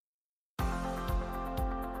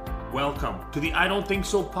Welcome to the I Don't Think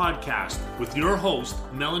So podcast with your host,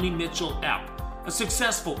 Melanie Mitchell Epp, a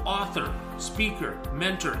successful author, speaker,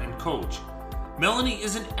 mentor, and coach. Melanie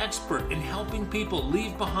is an expert in helping people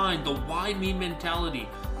leave behind the why me mentality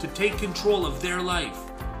to take control of their life.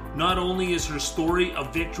 Not only is her story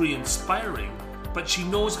of victory inspiring, but she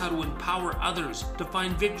knows how to empower others to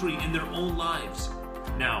find victory in their own lives.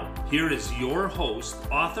 Now, here is your host,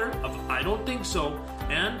 author of I Don't Think So,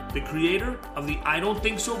 and the creator of the I Don't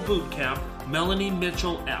Think So Bootcamp, Melanie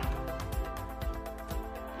Mitchell Epp.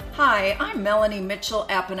 Hi, I'm Melanie Mitchell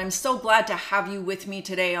Epp, and I'm so glad to have you with me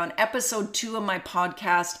today on episode 2 of my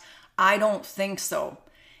podcast, I Don't Think So.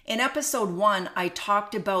 In episode 1, I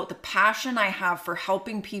talked about the passion I have for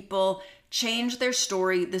helping people change their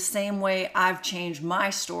story the same way I've changed my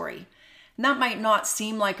story. And that might not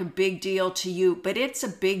seem like a big deal to you, but it's a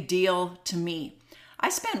big deal to me. I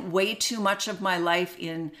spent way too much of my life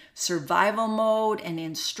in survival mode and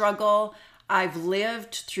in struggle. I've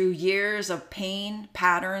lived through years of pain,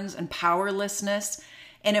 patterns, and powerlessness.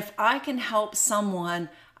 And if I can help someone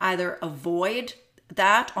either avoid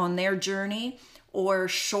that on their journey or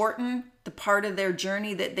shorten the part of their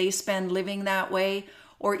journey that they spend living that way,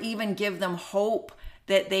 or even give them hope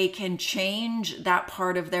that they can change that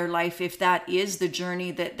part of their life if that is the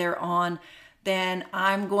journey that they're on, then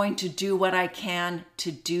I'm going to do what I can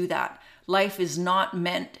to do that. Life is not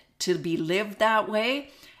meant to be lived that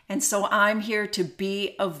way, and so I'm here to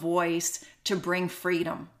be a voice to bring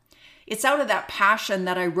freedom. It's out of that passion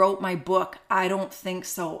that I wrote my book, I Don't Think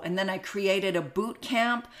So, and then I created a boot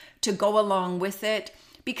camp to go along with it,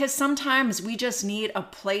 because sometimes we just need a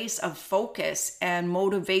place of focus and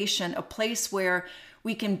motivation, a place where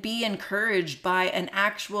we can be encouraged by an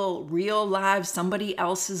actual, real, live, somebody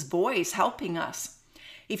else's voice helping us.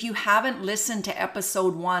 If you haven't listened to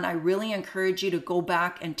episode 1, I really encourage you to go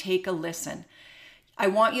back and take a listen. I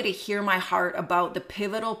want you to hear my heart about the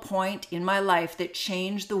pivotal point in my life that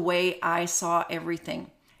changed the way I saw everything.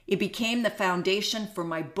 It became the foundation for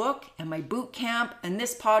my book and my boot camp and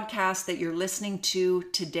this podcast that you're listening to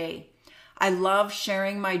today. I love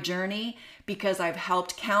sharing my journey because I've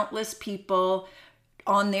helped countless people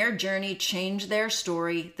on their journey change their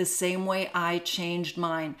story the same way I changed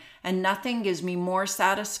mine. And nothing gives me more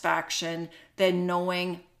satisfaction than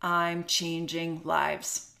knowing I'm changing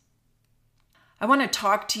lives. I want to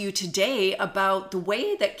talk to you today about the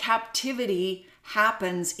way that captivity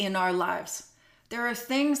happens in our lives. There are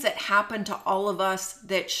things that happen to all of us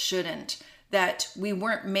that shouldn't, that we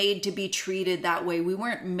weren't made to be treated that way. We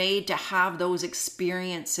weren't made to have those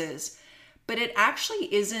experiences. But it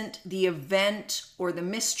actually isn't the event or the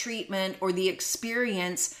mistreatment or the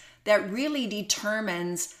experience that really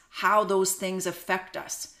determines how those things affect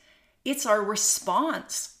us. It's our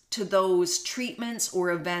response to those treatments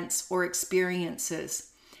or events or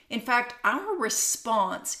experiences. In fact, our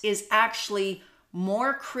response is actually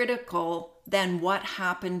more critical than what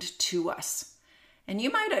happened to us. And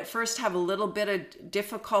you might at first have a little bit of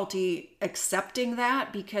difficulty accepting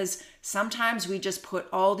that, because sometimes we just put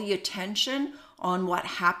all the attention on what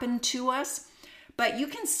happened to us. But you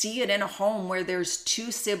can see it in a home where there's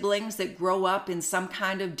 2 siblings that grow up in some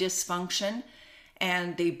kind of dysfunction,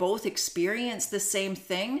 and they both experience the same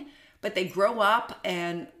thing, but they grow up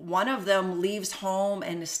and one of them leaves home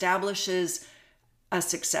and establishes a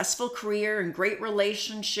successful career and great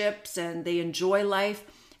relationships, and they enjoy life.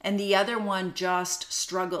 And the other one just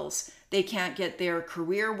struggles. They can't get their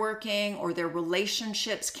career working, or their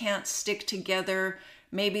relationships can't stick together.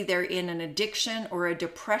 Maybe they're in an addiction or a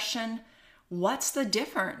depression. What's the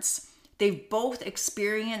difference? They've both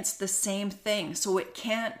experienced the same thing, so it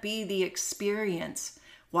can't be the experience.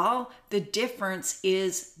 Well, the difference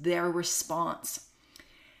is their response.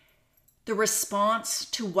 The response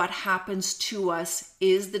to what happens to us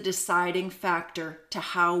is the deciding factor to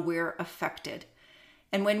how we're affected.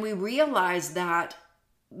 And when we realize that,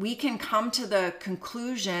 we can come to the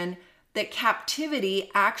conclusion that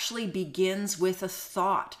captivity actually begins with a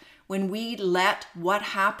thought. When we let what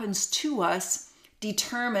happens to us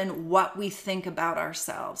determine what we think about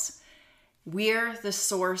ourselves. We're the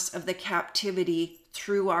source of the captivity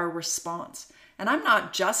through our response. And I'm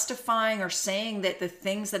not justifying or saying that the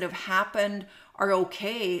things that have happened are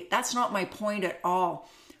okay. That's not my point at all.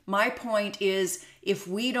 My point is, if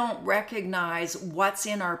we don't recognize what's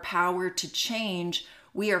in our power to change,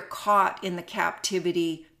 we are caught in the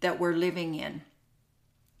captivity that we're living in.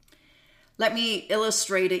 Let me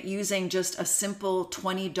illustrate it using just a simple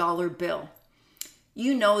 $20 bill.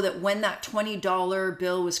 You know that when that $20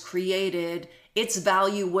 bill was created, its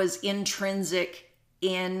value was intrinsic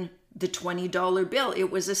in the $20 bill. It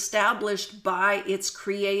was established by its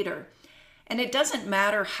creator. And it doesn't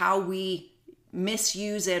matter how we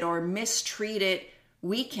misuse it or mistreat it,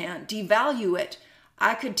 we can't devalue it.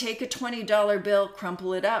 I could take a $20 bill,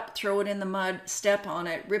 crumple it up, throw it in the mud, step on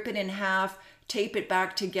it, rip it in half, tape it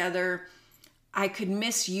back together. I could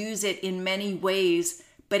misuse it in many ways,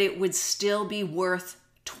 but it would still be worth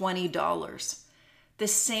 $20. The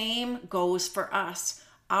same goes for us.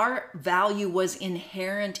 Our value was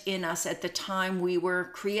inherent in us at the time we were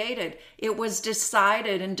created. It was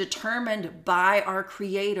decided and determined by our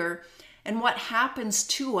Creator. And what happens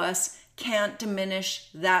to us can't diminish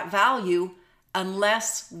that value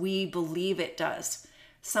unless we believe it does.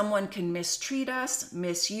 Someone can mistreat us,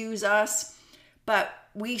 misuse us, but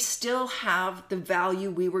we still have the value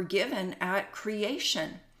we were given at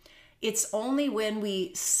creation. It's only when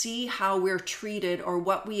we see how we're treated or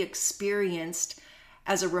what we experienced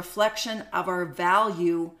as a reflection of our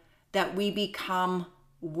value that we become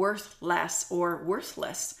worthless or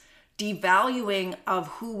worthless. Devaluing of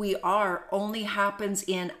who we are only happens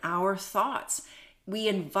in our thoughts. We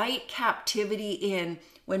invite captivity in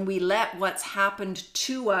when we let what's happened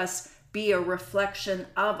to us be a reflection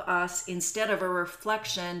of us instead of a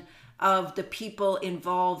reflection of the people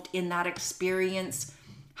involved in that experience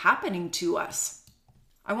happening to us.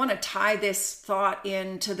 I want to tie this thought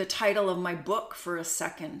into the title of my book for a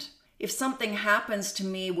second. If something happens to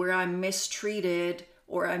me where I'm mistreated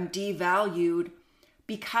or I'm devalued,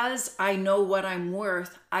 because I know what I'm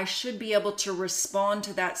worth, I should be able to respond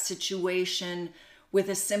to that situation with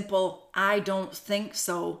a simple, I don't think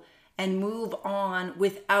so, and move on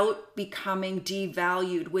without becoming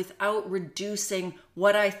devalued, without reducing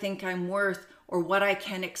what I think I'm worth or what I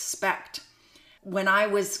can expect. When I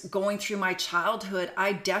was going through my childhood,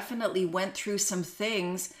 I definitely went through some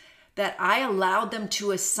things that I allowed them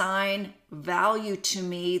to assign value to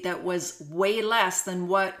me that was way less than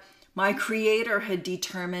what my Creator had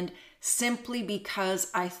determined simply because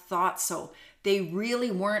I thought so. They really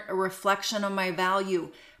weren't a reflection of my value,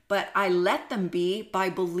 but I let them be by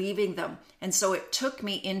believing them. And so it took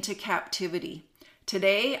me into captivity.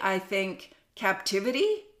 Today, I think,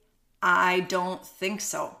 captivity? I don't think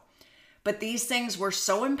so. But these things were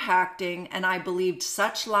so impacting, and I believed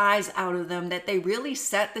such lies out of them that they really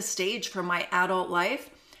set the stage for my adult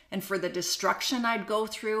life and for the destruction I'd go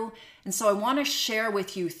through. And so I want to share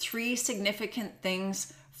with you 3 significant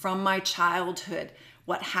things from my childhood,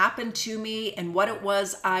 what happened to me and what it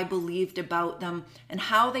was I believed about them and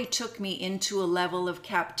how they took me into a level of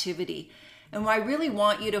captivity. And I really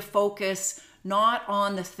want you to focus not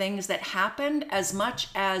on the things that happened as much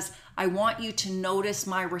as I want you to notice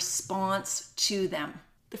my response to them.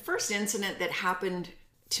 The first incident that happened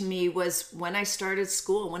to me was when I started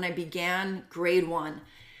school, when I began grade 1.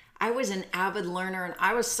 I was an avid learner and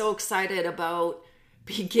I was so excited about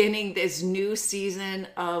beginning this new season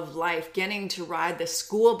of life, getting to ride the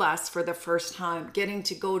school bus for the first time, getting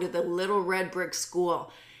to go to the little red brick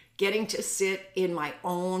school, getting to sit in my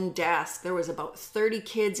own desk. There was about 30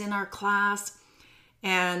 kids in our class,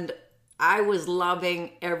 and I was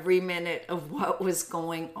loving every minute of what was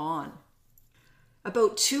going on.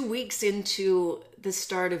 About 2 weeks into the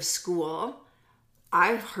start of school,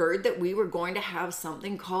 I heard that we were going to have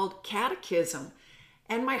something called catechism.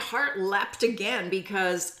 And my heart leapt again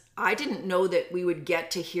because I didn't know that we would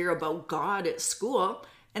get to hear about God at school.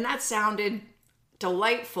 And that sounded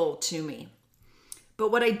delightful to me.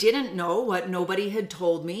 But what I didn't know, what nobody had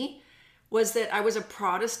told me, was that I was a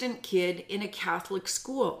Protestant kid in a Catholic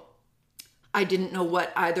school. I didn't know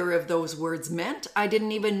what either of those words meant. I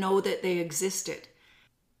didn't even know that they existed.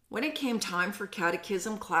 When it came time for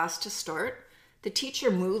catechism class to start, the teacher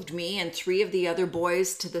moved me and 3 of the other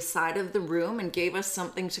boys to the side of the room and gave us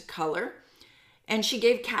something to color. And she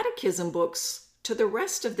gave catechism books to the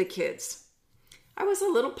rest of the kids. I was a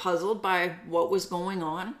little puzzled by what was going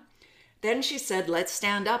on. Then she said, let's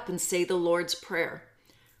stand up and say the Lord's Prayer.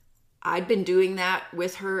 I'd been doing that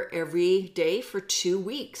with her every day for 2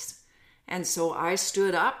 weeks. And so I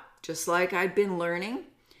stood up, just like I'd been learning,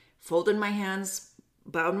 folded my hands,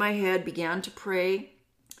 bowed my head, began to pray.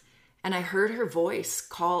 And I heard her voice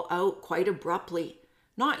call out quite abruptly,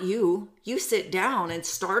 not you, you sit down. And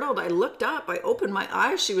startled, I looked up, I opened my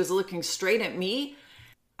eyes. She was looking straight at me.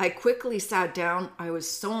 I quickly sat down. I was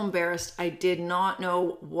so embarrassed. I did not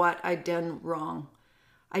know what I'd done wrong.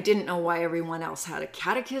 I didn't know why everyone else had a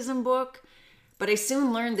catechism book, but I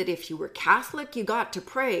soon learned that if you were Catholic, you got to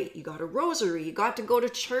pray, you got a rosary, you got to go to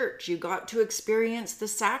church, you got to experience the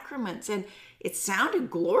sacraments, and it sounded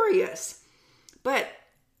glorious. But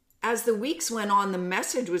as the weeks went on, the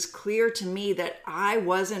message was clear to me that I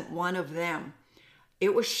wasn't one of them.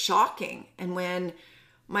 It was shocking. And when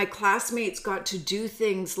My classmates got to do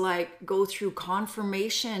things like go through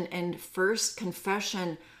confirmation and first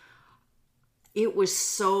confession. It was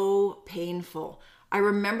so painful. I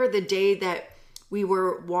remember the day that we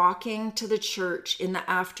were walking to the church in the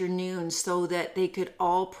afternoon so that they could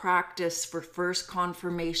all practice for first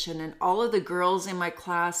confirmation. And all of the girls in my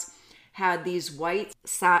class had these white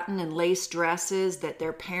satin and lace dresses that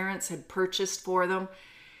their parents had purchased for them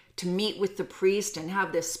to meet with the priest and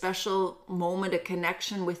have this special moment of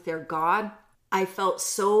connection with their God. I felt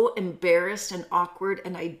so embarrassed and awkward,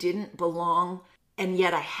 and I didn't belong, and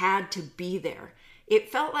yet I had to be there.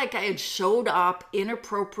 It felt like I had showed up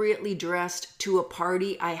inappropriately dressed to a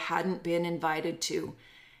party I hadn't been invited to,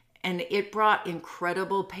 and it brought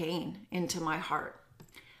incredible pain into my heart.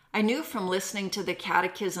 I knew from listening to the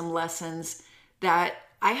catechism lessons that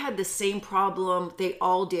I had the same problem they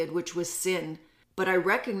all did, which was sin, but I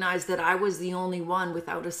recognized that I was the only one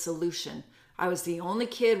without a solution. I was the only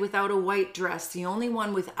kid without a white dress, the only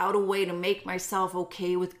one without a way to make myself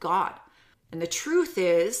okay with God. And the truth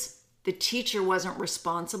is, the teacher wasn't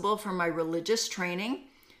responsible for my religious training.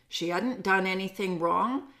 She hadn't done anything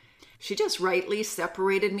wrong. She just rightly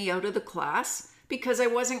separated me out of the class because I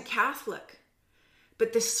wasn't Catholic.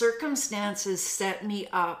 But the circumstances set me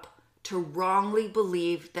up to wrongly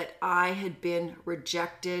believe that I had been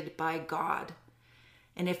rejected by God.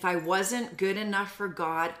 And if I wasn't good enough for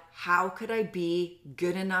God, how could I be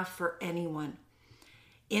good enough for anyone?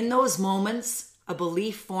 In those moments, a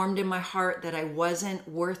belief formed in my heart that I wasn't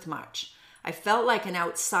worth much. I felt like an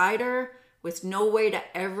outsider with no way to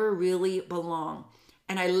ever really belong.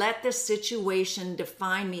 And I let this situation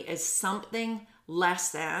define me as something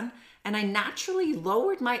less than, and I naturally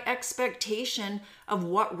lowered my expectation of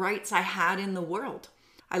what rights I had in the world.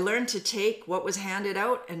 I learned to take what was handed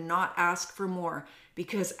out and not ask for more,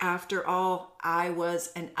 because after all, I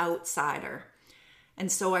was an outsider. And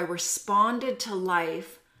so I responded to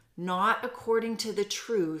life not according to the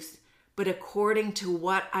truth, but according to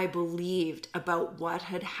what I believed about what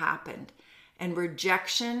had happened. And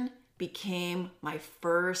rejection became my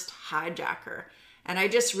first hijacker. And I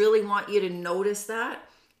just really want you to notice that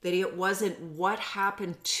it wasn't what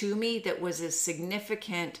happened to me that was as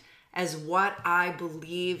significant as what I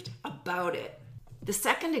believed about it. The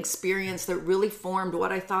second experience that really formed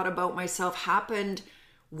what I thought about myself happened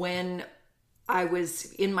when I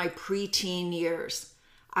was in my preteen years.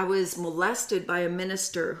 I was molested by a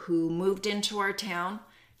minister who moved into our town.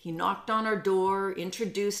 He knocked on our door,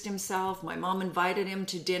 introduced himself. My mom invited him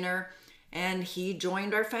to dinner, and he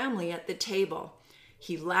joined our family at the table.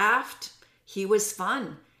 He laughed. He was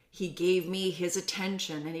fun. He gave me his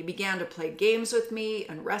attention, and he began to play games with me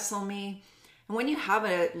and wrestle me. And when you have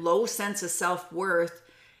a low sense of self-worth,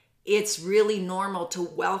 it's really normal to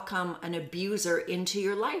welcome an abuser into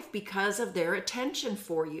your life because of their attention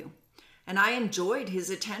for you. And I enjoyed his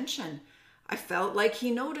attention. I felt like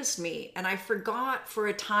he noticed me, and I forgot for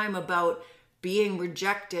a time about being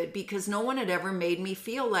rejected because no one had ever made me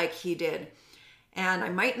feel like he did. And I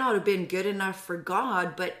might not have been good enough for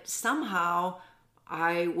God, but somehow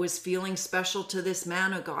I was feeling special to this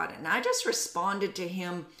man of God. And I just responded to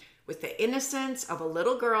him with the innocence of a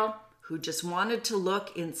little girl who just wanted to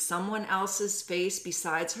look in someone else's face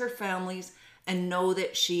besides her family's and know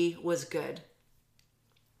that she was good.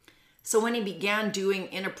 So when he began doing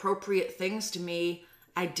inappropriate things to me,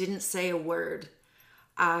 I didn't say a word.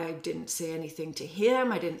 I didn't say anything to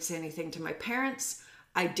him. I didn't say anything to my parents.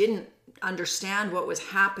 I didn't understand what was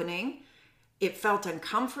happening. It felt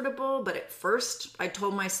uncomfortable, but at first I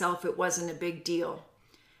told myself it wasn't a big deal.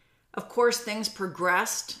 Of course, things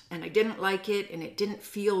progressed and I didn't like it and it didn't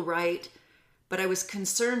feel right, but I was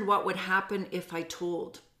concerned what would happen if I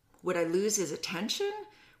told. Would I lose his attention?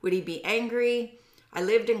 Would he be angry? I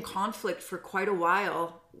lived in conflict for quite a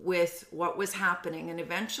while with what was happening, and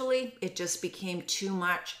eventually it just became too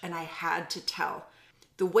much and I had to tell.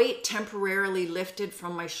 The weight temporarily lifted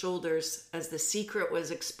from my shoulders as the secret was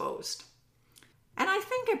exposed. And I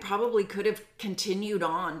think I probably could have continued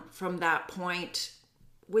on from that point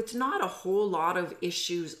with not a whole lot of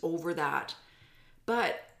issues over that.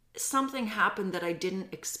 But something happened that I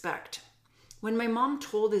didn't expect. When my mom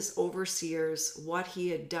told his overseers what he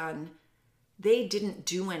had done, they didn't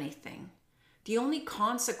do anything. The only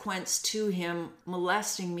consequence to him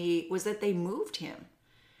molesting me was that they moved him.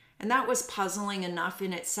 And that was puzzling enough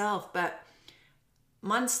in itself. But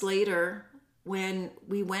months later, when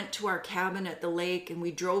we went to our cabin at the lake and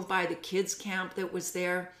we drove by the kids' camp that was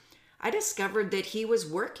there, I discovered that he was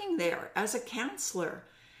working there as a counselor.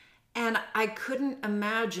 And I couldn't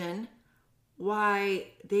imagine why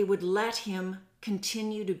they would let him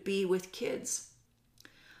continue to be with kids.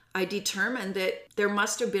 I determined that there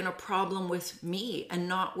must have been a problem with me and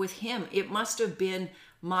not with him. It must have been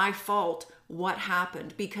my fault what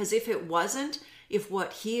happened, because if it wasn't, if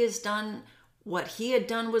what he had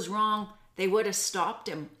done was wrong, they would have stopped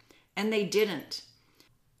him, and they didn't.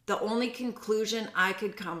 The only conclusion I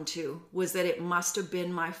could come to was that it must have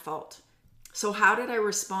been my fault. So how did I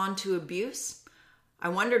respond to abuse? I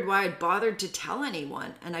wondered why I'd bothered to tell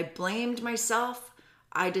anyone, and I blamed myself.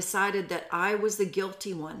 I decided that I was the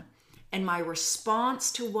guilty one, and my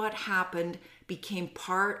response to what happened became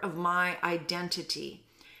part of my identity.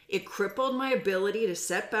 It crippled my ability to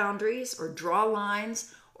set boundaries or draw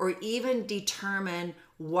lines or even determine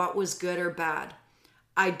what was good or bad.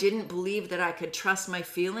 I didn't believe that I could trust my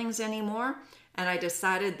feelings anymore, and I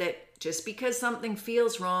decided that just because something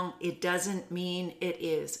feels wrong, it doesn't mean it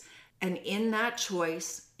is. And in that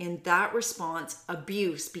choice, in that response,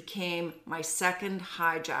 abuse became my second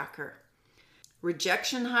hijacker.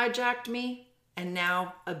 Rejection hijacked me, and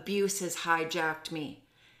now abuse has hijacked me.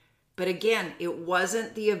 But again, it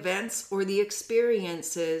wasn't the events or the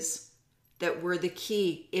experiences that were the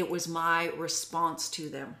key. It was my response to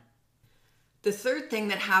them. The third thing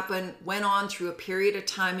that happened went on through a period of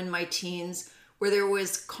time in my teens where there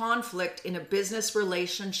was conflict in a business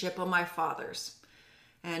relationship of my father's.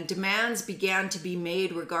 And demands began to be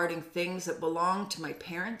made regarding things that belonged to my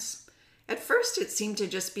parents. At first, it seemed to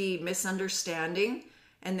just be misunderstanding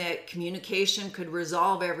and that communication could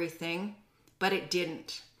resolve everything, but it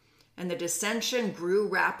didn't. And the dissension grew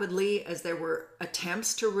rapidly as there were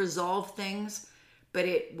attempts to resolve things, but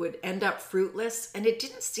it would end up fruitless. And it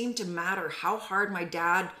didn't seem to matter how hard my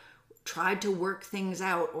dad tried to work things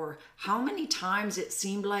out or how many times it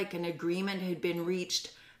seemed like an agreement had been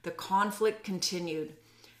reached. The conflict continued.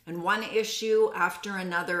 And one issue after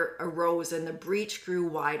another arose and the breach grew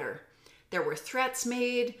wider. There were threats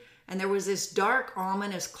made, and there was this dark,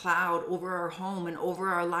 ominous cloud over our home and over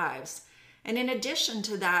our lives. And in addition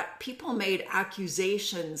to that, people made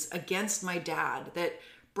accusations against my dad that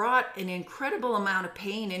brought an incredible amount of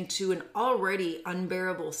pain into an already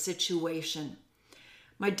unbearable situation.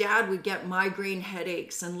 My dad would get migraine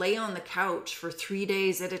headaches and lay on the couch for 3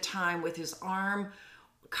 days at a time with his arm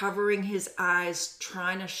covering his eyes,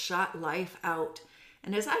 trying to shut life out.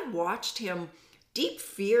 And as I watched him, deep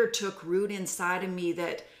fear took root inside of me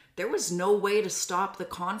that there was no way to stop the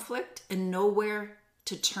conflict and nowhere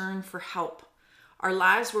to turn for help. Our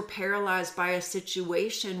lives were paralyzed by a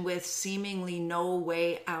situation with seemingly no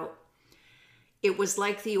way out. It was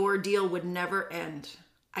like the ordeal would never end.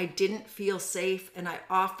 I didn't feel safe, and I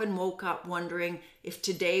often woke up wondering if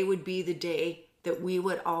today would be the day that we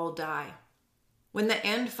would all die. When the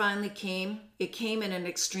end finally came, it came in an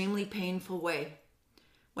extremely painful way.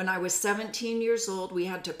 When I was 17 years old, we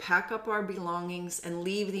had to pack up our belongings and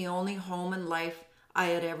leave the only home in life I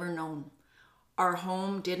had ever known. Our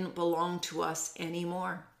home didn't belong to us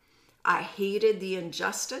anymore. I hated the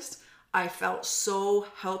injustice. I felt so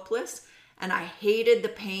helpless, and I hated the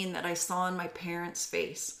pain that I saw in my parents'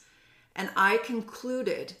 face. And I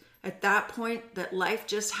concluded at that point that life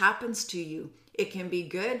just happens to you. It can be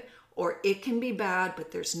good or it can be bad,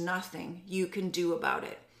 but there's nothing you can do about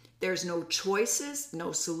it. There's no choices,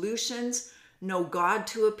 no solutions, no God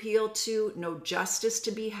to appeal to, no justice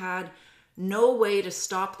to be had, no way to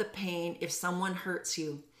stop the pain if someone hurts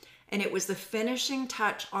you. And it was the finishing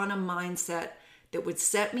touch on a mindset that would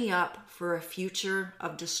set me up for a future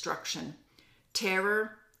of destruction.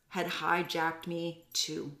 Terror had hijacked me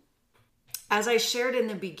too. As I shared in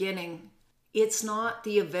the beginning, it's not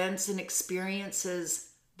the events and experiences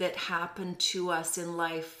that happen to us in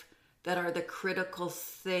life that are the critical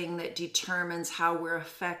thing that determines how we're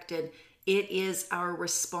affected. It is our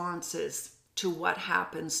responses to what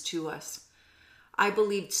happens to us. I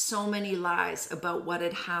believed so many lies about what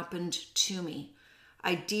had happened to me.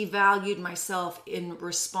 I devalued myself in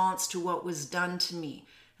response to what was done to me.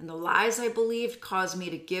 And the lies I believed caused me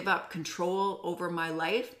to give up control over my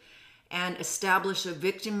life and establish a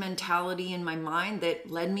victim mentality in my mind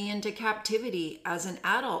that led me into captivity as an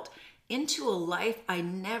adult, into a life I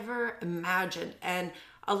never imagined and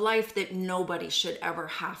a life that nobody should ever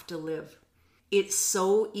have to live. It's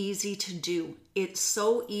so easy to do. It's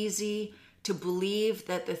so easy to believe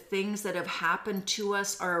that the things that have happened to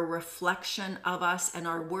us are a reflection of us and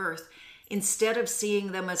our worth, instead of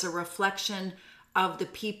seeing them as a reflection of the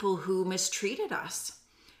people who mistreated us.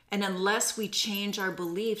 And unless we change our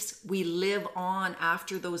beliefs, we live on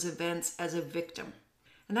after those events as a victim.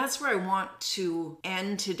 And that's where I want to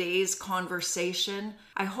end today's conversation.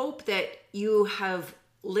 I hope that you have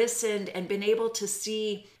listened and been able to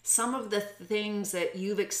see some of the things that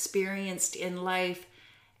you've experienced in life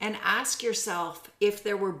and ask yourself if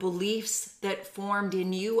there were beliefs that formed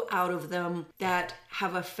in you out of them that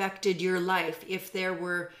have affected your life, if there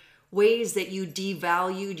were ways that you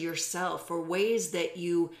devalued yourself or ways that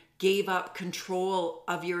you gave up control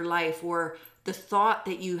of your life or the thought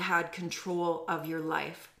that you had control of your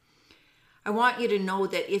life. I want you to know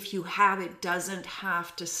that if you have, it doesn't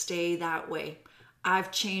have to stay that way.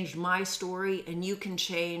 I've changed my story and you can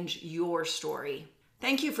change your story.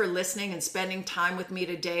 Thank you for listening and spending time with me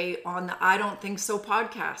today on the I Don't Think So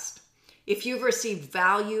podcast. If you've received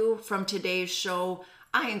value from today's show,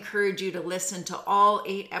 I encourage you to listen to all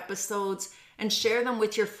 8 episodes and share them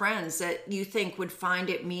with your friends that you think would find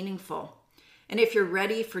it meaningful. And if you're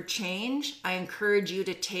ready for change, I encourage you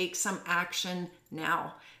to take some action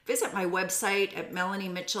now. Visit my website at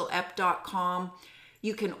melaniemitchellepp.com.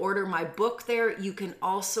 You can order my book there. You can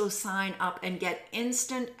also sign up and get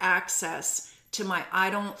instant access to my I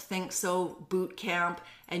Don't Think So boot camp,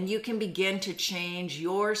 and you can begin to change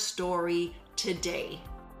your story today.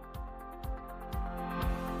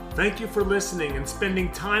 Thank you for listening and spending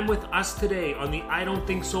time with us today on the I Don't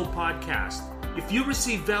Think So podcast. If you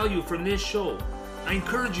receive value from this show, I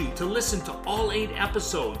encourage you to listen to all 8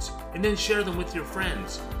 episodes and then share them with your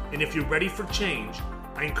friends. And if you're ready for change,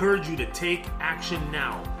 I encourage you to take action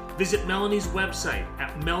now. Visit Melanie's website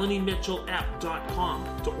at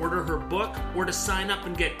melaniemitchellepp.com to order her book or to sign up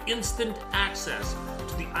and get instant access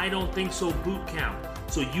to the I Don't Think So boot camp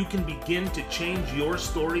so you can begin to change your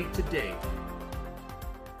story today.